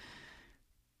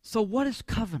 So what is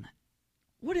covenant?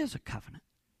 What is a covenant?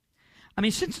 I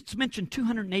mean, since it's mentioned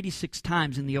 286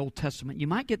 times in the Old Testament, you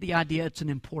might get the idea it's an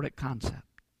important concept.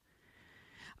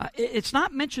 It's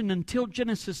not mentioned until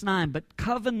Genesis 9, but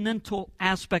covenantal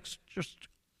aspects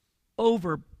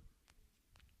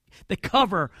they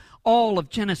cover all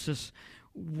of Genesis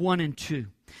 1 and 2.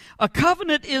 A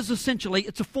covenant is essentially,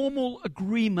 it's a formal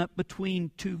agreement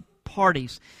between two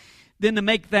parties. Then to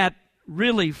make that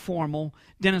really formal,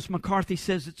 Dennis McCarthy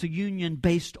says it's a union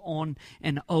based on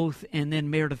an oath, and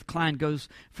then Meredith Kline goes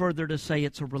further to say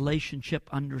it's a relationship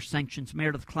under sanctions.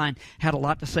 Meredith Kline had a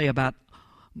lot to say about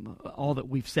all that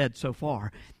we've said so far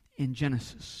in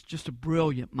Genesis. Just a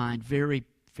brilliant mind, very,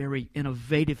 very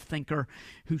innovative thinker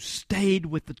who stayed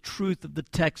with the truth of the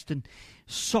text and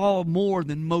saw more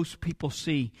than most people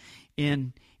see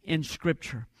in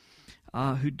Scripture.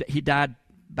 He died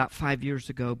about 5 years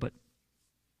ago, but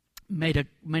made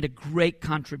a great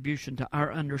contribution to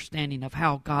our understanding of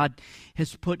how God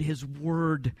has put His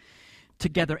Word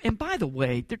together. And by the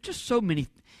way, there are just so many.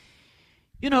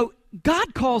 You know,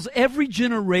 God calls every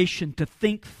generation to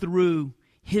think through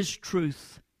His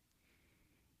truth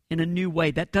in a new way.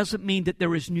 That doesn't mean that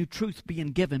there is new truth being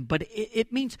given, but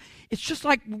it means it's just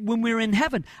like when we're in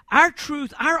heaven. Our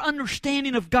truth, our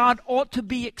understanding of God ought to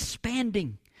be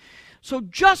expanding. So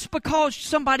just because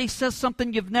somebody says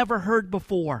something you've never heard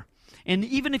before, and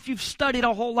even if you've studied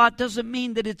a whole lot, doesn't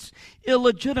mean that it's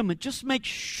illegitimate. Just make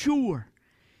sure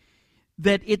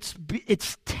that it's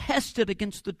tested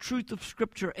against the truth of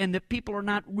Scripture and that people are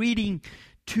not reading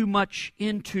too much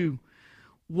into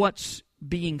what's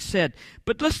being said.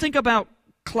 But let's think about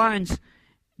Kline's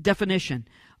definition.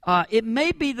 It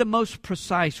may be the most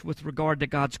precise with regard to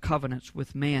God's covenants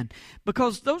with man,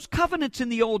 because those covenants in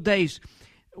the old days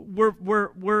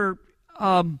were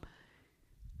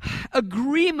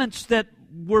agreements that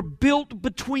were built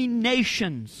between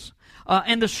nations,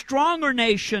 and the stronger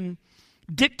nation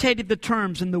dictated the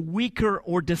terms, and the weaker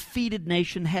or defeated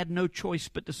nation had no choice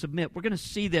but to submit. We're going to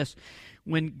see this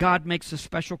when God makes a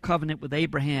special covenant with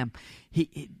Abraham.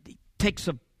 He takes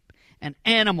an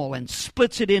animal and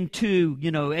splits it in two. You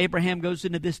know, Abraham goes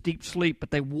into this deep sleep,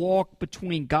 but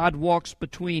God walks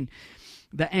between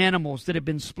the animals that have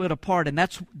been split apart. And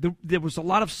there was a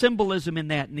lot of symbolism in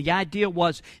that. And the idea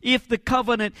was, if the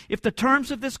terms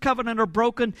of this covenant are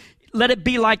broken, let it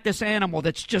be like this animal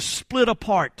that's just split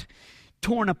apart,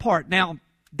 torn apart. Now,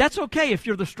 that's okay if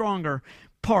you're the stronger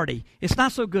party. It's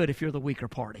not so good if you're the weaker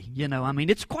party. You know, I mean,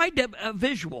 it's quite a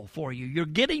visual for you. You're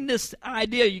getting this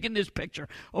idea, you're getting this picture.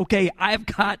 Okay, I've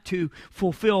got to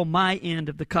fulfill my end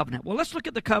of the covenant. Well, let's look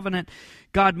at the covenant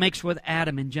God makes with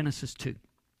Adam in Genesis 2.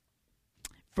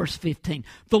 Verse 15.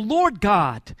 The Lord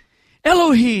God,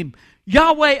 Elohim,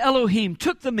 Yahweh Elohim,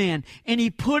 took the man and He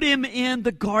put him in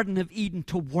the Garden of Eden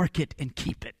to work it and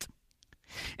keep it.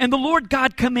 And the Lord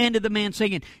God commanded the man,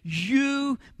 saying,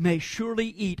 You may surely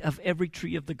eat of every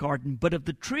tree of the garden, but of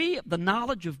the tree of the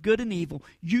knowledge of good and evil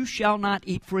you shall not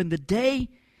eat, for in the day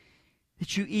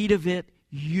that you eat of it,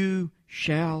 you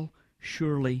shall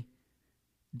surely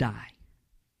die.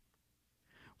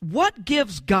 What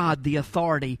gives God the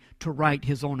authority to write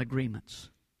His own agreements?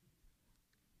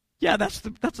 Yeah, that's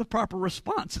the proper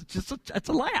response. It's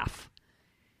a laugh.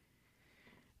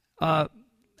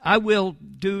 I will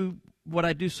do what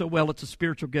I do so well. It's a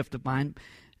spiritual gift of mine.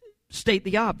 State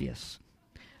the obvious.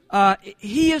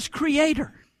 He is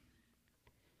creator.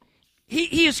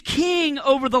 He is king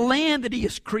over the land that He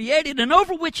has created and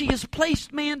over which He has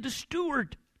placed man to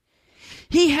steward.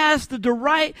 He has the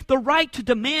right to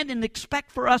demand and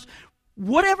expect for us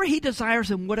whatever He desires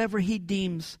and whatever He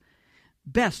deems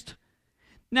best.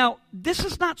 Now, this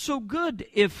is not so good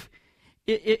if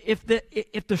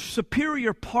the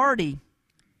superior party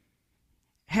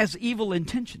has evil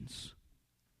intentions.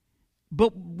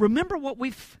 But remember what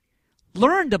we've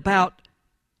learned about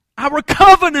our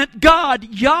covenant God,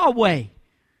 Yahweh,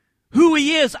 who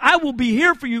He is. I will be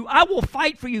here for you. I will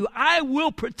fight for you. I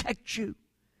will protect you.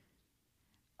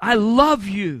 I love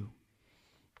you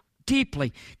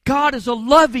deeply. God is a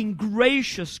loving,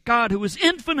 gracious God who is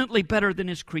infinitely better than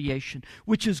His creation,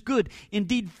 which is good,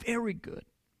 indeed very good.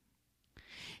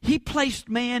 He placed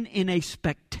man in a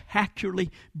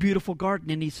spectacularly beautiful garden,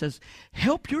 and He says,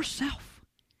 help yourself.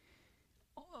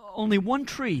 Only one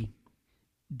tree.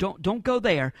 Don't go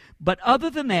there. But other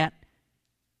than that,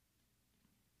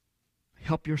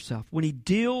 help yourself. When he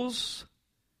deals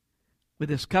with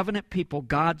his covenant people,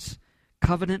 God's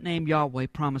covenant name Yahweh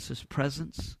promises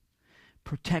presence,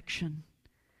 protection,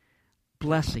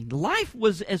 blessing. Life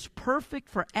was as perfect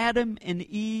for Adam and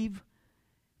Eve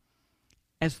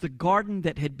as the garden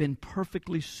that had been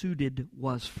perfectly suited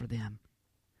was for them.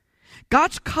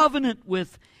 God's covenant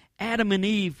with Adam and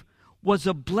Eve was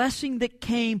a blessing that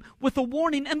came with a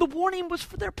warning, and the warning was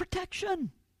for their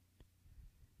protection.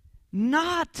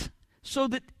 Not so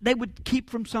that they would keep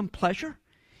from some pleasure.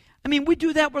 I mean, we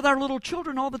do that with our little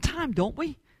children all the time, don't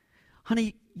we?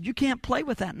 Honey, you can't play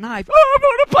with that knife. Oh, I'm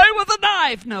going to play with a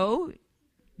knife. No,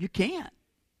 you can't.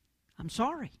 I'm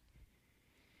sorry.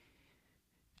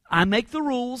 I make the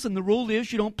rules, and the rule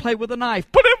is you don't play with a knife.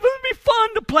 But it would be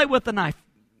fun to play with a knife.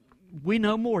 We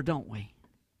know more, don't we?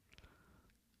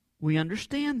 We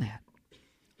understand that.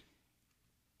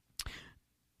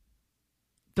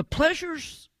 The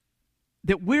pleasures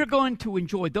that we're going to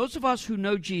enjoy, those of us who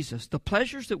know Jesus, the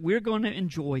pleasures that we're going to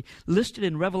enjoy, listed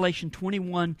in Revelation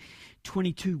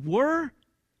 21:22, were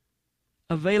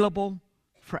available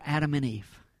for Adam and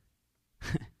Eve.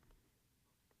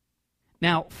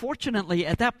 Now, fortunately,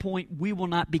 at that point, we will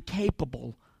not be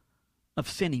capable of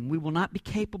sinning. We will not be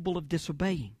capable of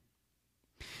disobeying.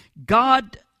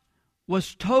 God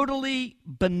was totally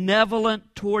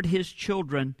benevolent toward His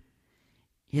children,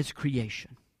 His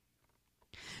creation.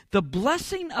 The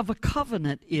blessing of a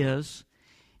covenant is,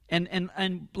 and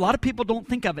a lot of people don't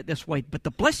think of it this way, but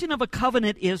the blessing of a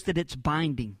covenant is that it's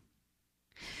binding.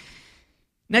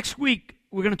 Next week,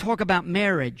 we're going to talk about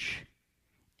marriage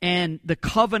and the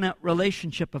covenant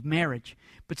relationship of marriage.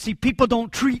 But see, people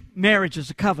don't treat marriage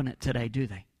as a covenant today, do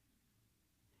they?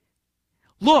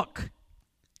 Look,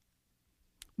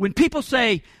 when people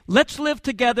say, let's live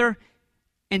together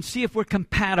and see if we're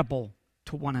compatible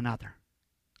to one another.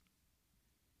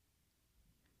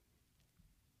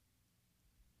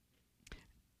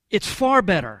 It's far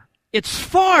better. It's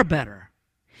far better.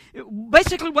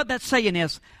 Basically what that's saying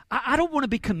is, I don't want to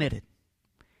be committed.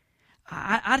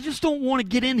 I just don't want to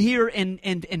get in here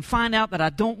and find out that I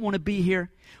don't want to be here.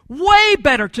 Way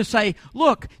better to say,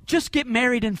 look, just get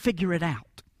married and figure it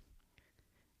out.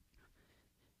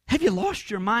 Have you lost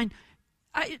your mind?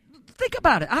 Think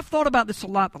about it. I've thought about this a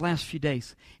lot the last few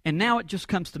days. And now it just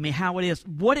comes to me how it is.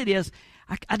 What it is,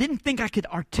 I didn't think I could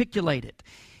articulate it.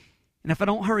 And if I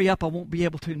don't hurry up, I won't be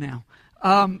able to now.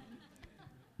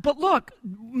 But look,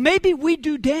 maybe we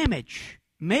do damage.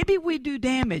 Maybe we do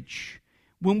damage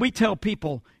when we tell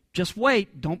people, just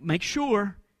wait, don't make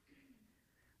sure.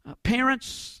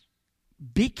 Parents,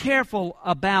 be careful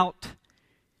about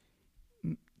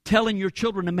telling your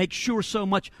children to make sure so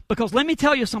much. Because let me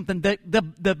tell you something,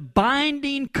 the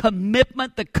binding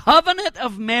commitment, the covenant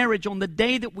of marriage on the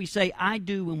day that we say, I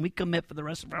do, and we commit for the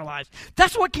rest of our lives,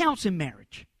 that's what counts in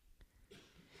marriage.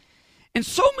 And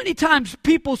so many times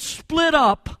people split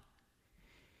up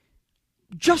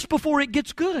just before it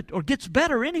gets good or gets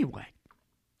better anyway.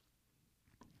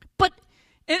 But,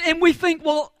 and we think,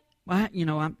 well,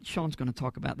 Sean's going to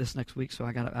talk about this next week, so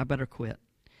I better quit.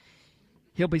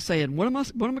 He'll be saying, what am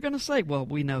I going to say? Well,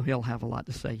 we know he'll have a lot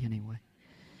to say anyway.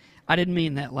 I didn't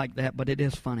mean that like that, but it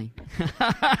is funny.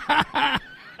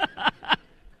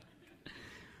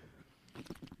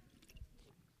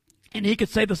 And he could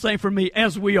say the same for me,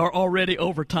 as we are already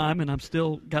over time, and I'm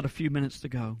still got a few minutes to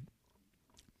go.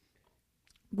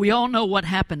 We all know what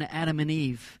happened to Adam and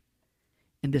Eve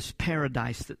in this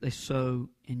paradise that they so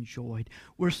enjoyed.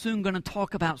 We're soon going to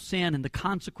talk about sin and the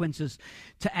consequences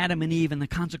to Adam and Eve and the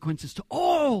consequences to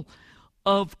all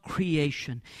of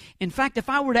creation. In fact, if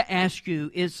I were to ask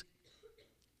you, is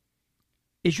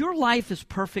your life as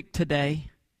perfect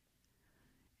today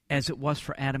as it was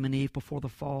for Adam and Eve before the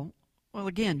fall? Well,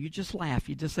 again, you just laugh.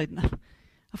 You just say, no,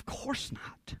 of course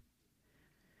not.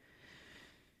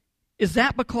 Is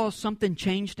that because something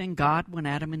changed in God when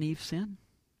Adam and Eve sinned?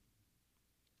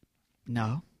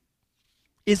 No.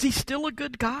 Is He still a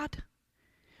good God?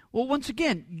 Well, once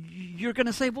again, you're going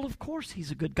to say, well, of course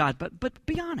He's a good God. But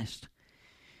be honest.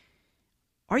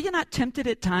 Are you not tempted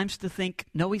at times to think,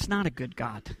 no, He's not a good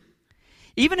God?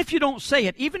 Even if you don't say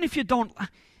it, even if you don't...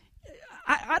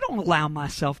 I don't allow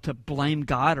myself to blame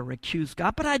God or accuse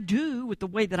God, but I do with the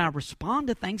way that I respond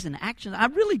to things and actions. I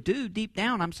really do. Deep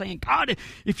down, I'm saying, God,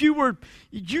 if you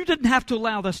didn't have to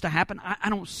allow this to happen. I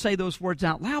don't say those words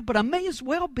out loud, but I may as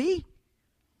well be.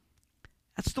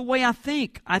 That's the way I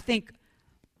think. I think,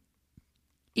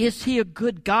 is He a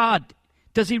good God?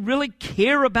 Does He really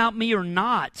care about me or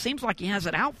not? Seems like He has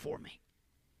it out for me.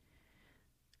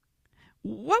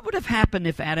 What would have happened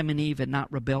if Adam and Eve had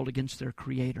not rebelled against their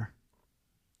Creator?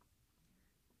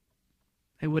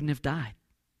 They wouldn't have died.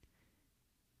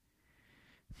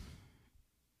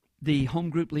 the home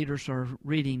group leaders are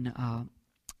reading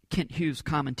Kent Hughes'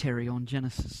 commentary on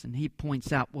Genesis, and he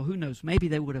points out, well, who knows? Maybe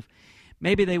they would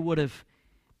have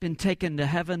been taken to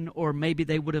heaven, or maybe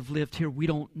they would have lived here. We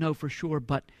don't know for sure,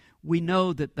 but we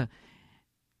know that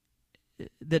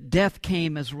that death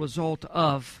came as a result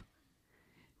of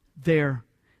their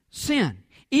sin.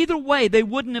 Either way, they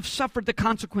wouldn't have suffered the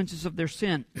consequences of their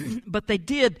sin, but they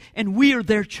did, and we are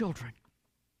their children.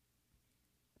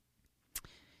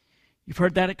 You've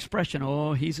heard that expression,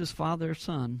 oh, he's his father's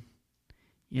son.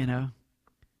 You know,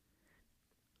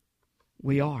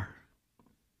 we are.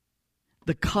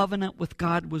 The covenant with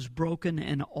God was broken,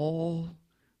 and all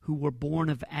who were born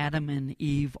of Adam and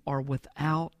Eve are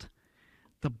without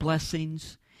the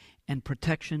blessings and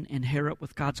protection inherent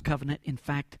with God's covenant. In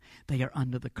fact, they are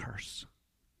under the curse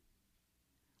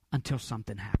until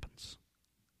something happens.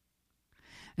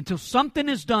 Until something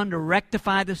is done to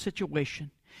rectify the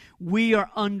situation, we are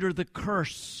under the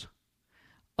curse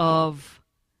of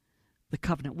the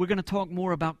covenant. We're going to talk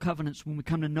more about covenants when we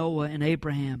come to Noah and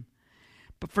Abraham.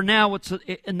 But for now, it's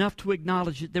enough to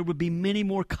acknowledge that there would be many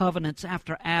more covenants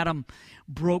after Adam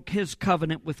broke his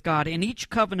covenant with God. And each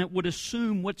covenant would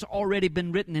assume what's already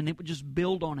been written, and it would just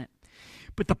build on it.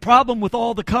 But the problem with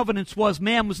all the covenants was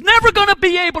man was never going to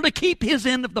be able to keep his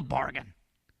end of the bargain.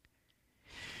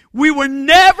 We were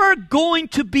never going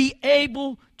to be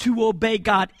able to obey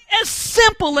God. As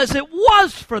simple as it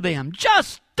was for them.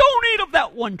 Just don't eat of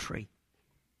that one tree.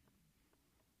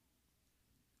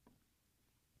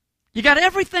 You got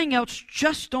everything else,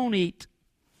 just don't eat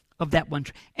of that one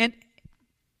tree. And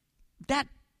that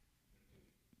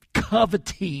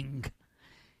coveting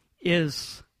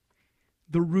is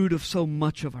the root of so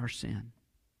much of our sin.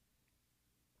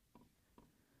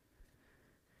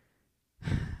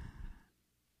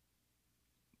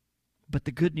 But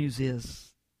the good news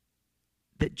is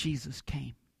that Jesus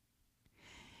came.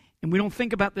 And we don't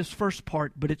think about this first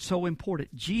part, but it's so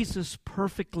important. Jesus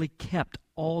perfectly kept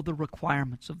all the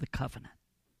requirements of the covenant.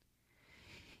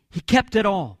 He kept it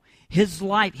all. His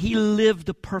life, he lived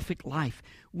a perfect life,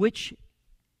 which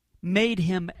made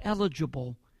him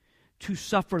eligible to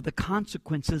suffer the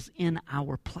consequences in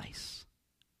our place.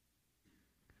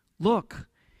 Look,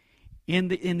 in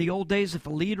the old days, if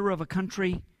a leader of a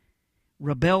country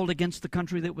rebelled against the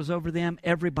country that was over them,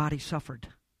 everybody suffered.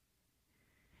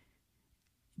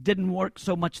 Didn't work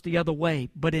so much the other way,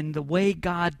 but in the way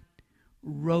God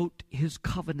wrote his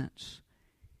covenants,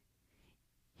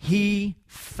 he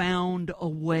found a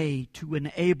way to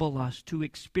enable us to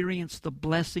experience the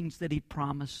blessings that he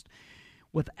promised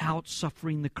without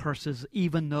suffering the curses,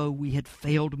 even though we had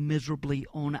failed miserably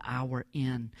on our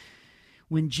end.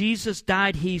 When Jesus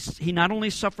died, he not only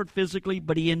suffered physically,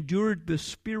 but he endured the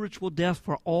spiritual death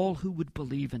for all who would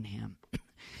believe in him.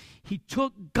 He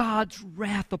took God's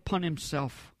wrath upon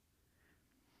himself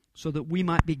so that we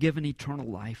might be given eternal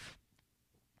life.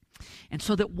 And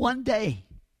so that one day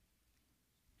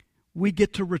we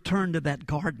get to return to that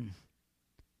garden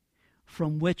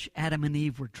from which Adam and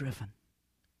Eve were driven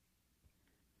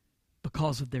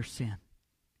because of their sin.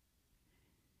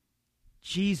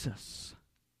 Jesus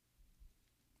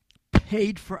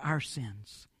paid for our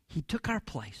sins. He took our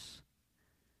place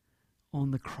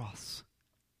on the cross.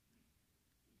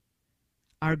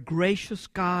 Our gracious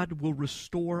God will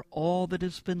restore all that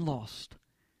has been lost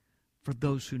for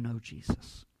those who know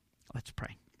Jesus. Let's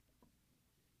pray.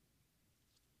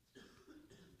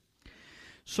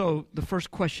 So, the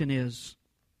first question is,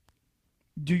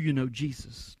 do you know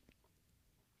Jesus?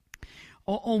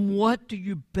 On what do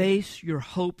you base your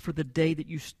hope for the day that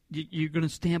you're going to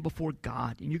stand before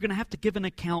God? And you're going to have to give an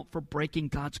account for breaking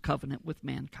God's covenant with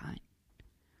mankind.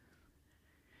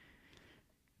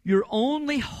 Your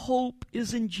only hope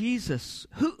is in Jesus,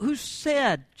 who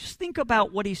said, just think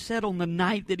about what he said on the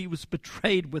night that he was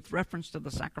betrayed with reference to the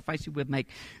sacrifice he would make.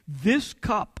 This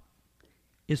cup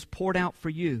is poured out for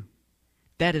you.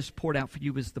 That is poured out for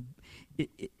you is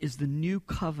the new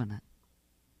covenant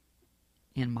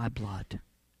in my blood.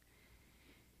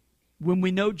 When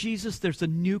we know Jesus, there's a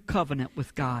new covenant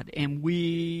with God, and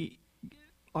we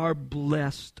are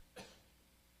blessed.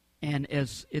 And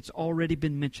as it's already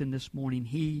been mentioned this morning,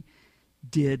 he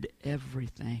did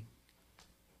everything.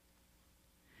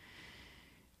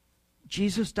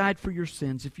 Jesus died for your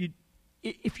sins.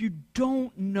 If you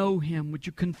don't know him, would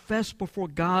you confess before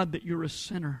God that you're a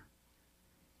sinner?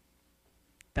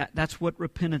 That's what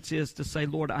repentance is, to say,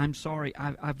 Lord, I'm sorry.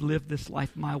 I've lived this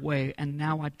life my way, and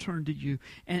now I turn to you.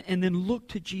 And then look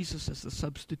to Jesus as the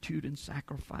substitute and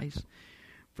sacrifice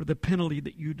for the penalty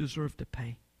that you deserve to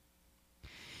pay.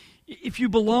 If you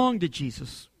belong to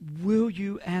Jesus, will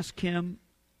you ask him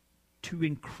to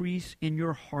increase in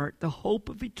your heart the hope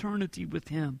of eternity with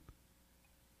Him.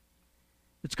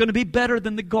 It's going to be better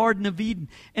than the Garden of Eden.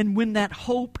 And when that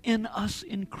hope in us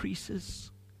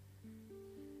increases,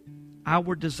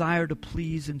 our desire to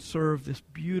please and serve this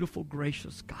beautiful,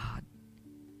 gracious God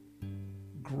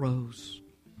grows.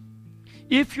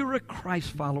 If you're a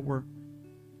Christ follower,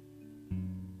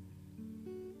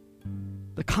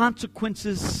 the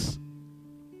consequences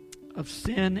of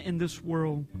sin in this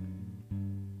world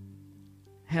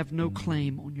have no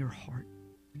claim on your heart.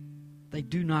 They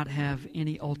do not have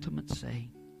any ultimate say.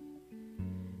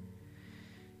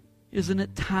 Isn't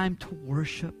it time to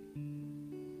worship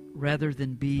rather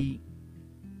than be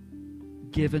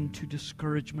given to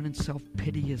discouragement and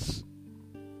self-pity as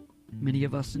many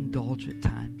of us indulge at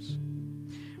times?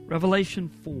 Revelation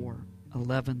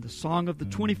 4:11, the song of the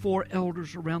 24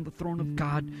 elders around the throne of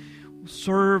God, will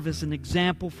serve as an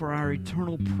example for our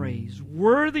eternal praise.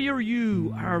 Worthy are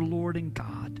you, our Lord and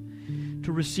God,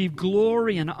 to receive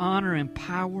glory and honor and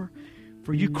power,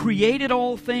 for you created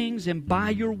all things, and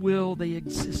by your will they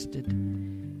existed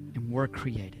and were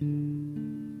created.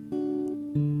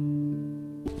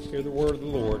 Hear the word of the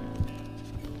Lord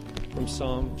from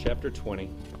Psalm chapter 20.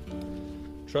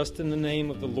 Trust in the name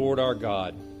of the Lord our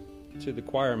God. To the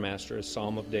choir master, a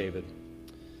psalm of David.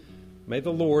 May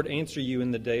the Lord answer you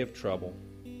in the day of trouble.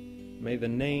 May the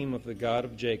name of the God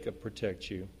of Jacob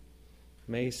protect you.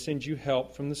 May He send you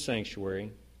help from the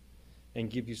sanctuary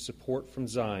and give you support from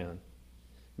Zion.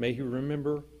 May He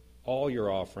remember all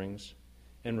your offerings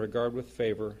and regard with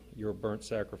favor your burnt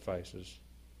sacrifices.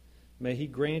 May He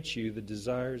grant you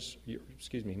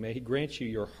May He grant you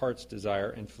your heart's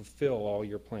desire and fulfill all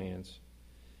your plans.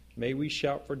 May we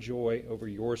shout for joy over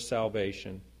your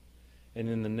salvation, and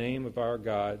in the name of our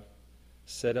God,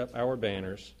 set up our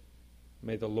banners.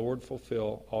 May the Lord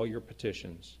fulfill all your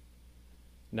petitions.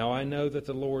 Now I know that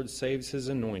the Lord saves His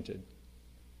anointed.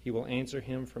 He will answer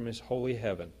him from His holy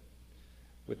heaven.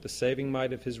 With the saving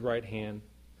might of His right hand,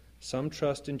 some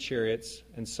trust in chariots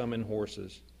and some in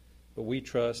horses, but we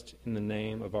trust in the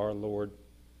name of our Lord,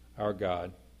 our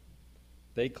God.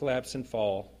 They collapse and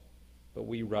fall, but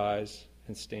we rise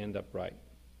and stand upright.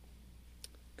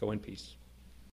 Go in peace.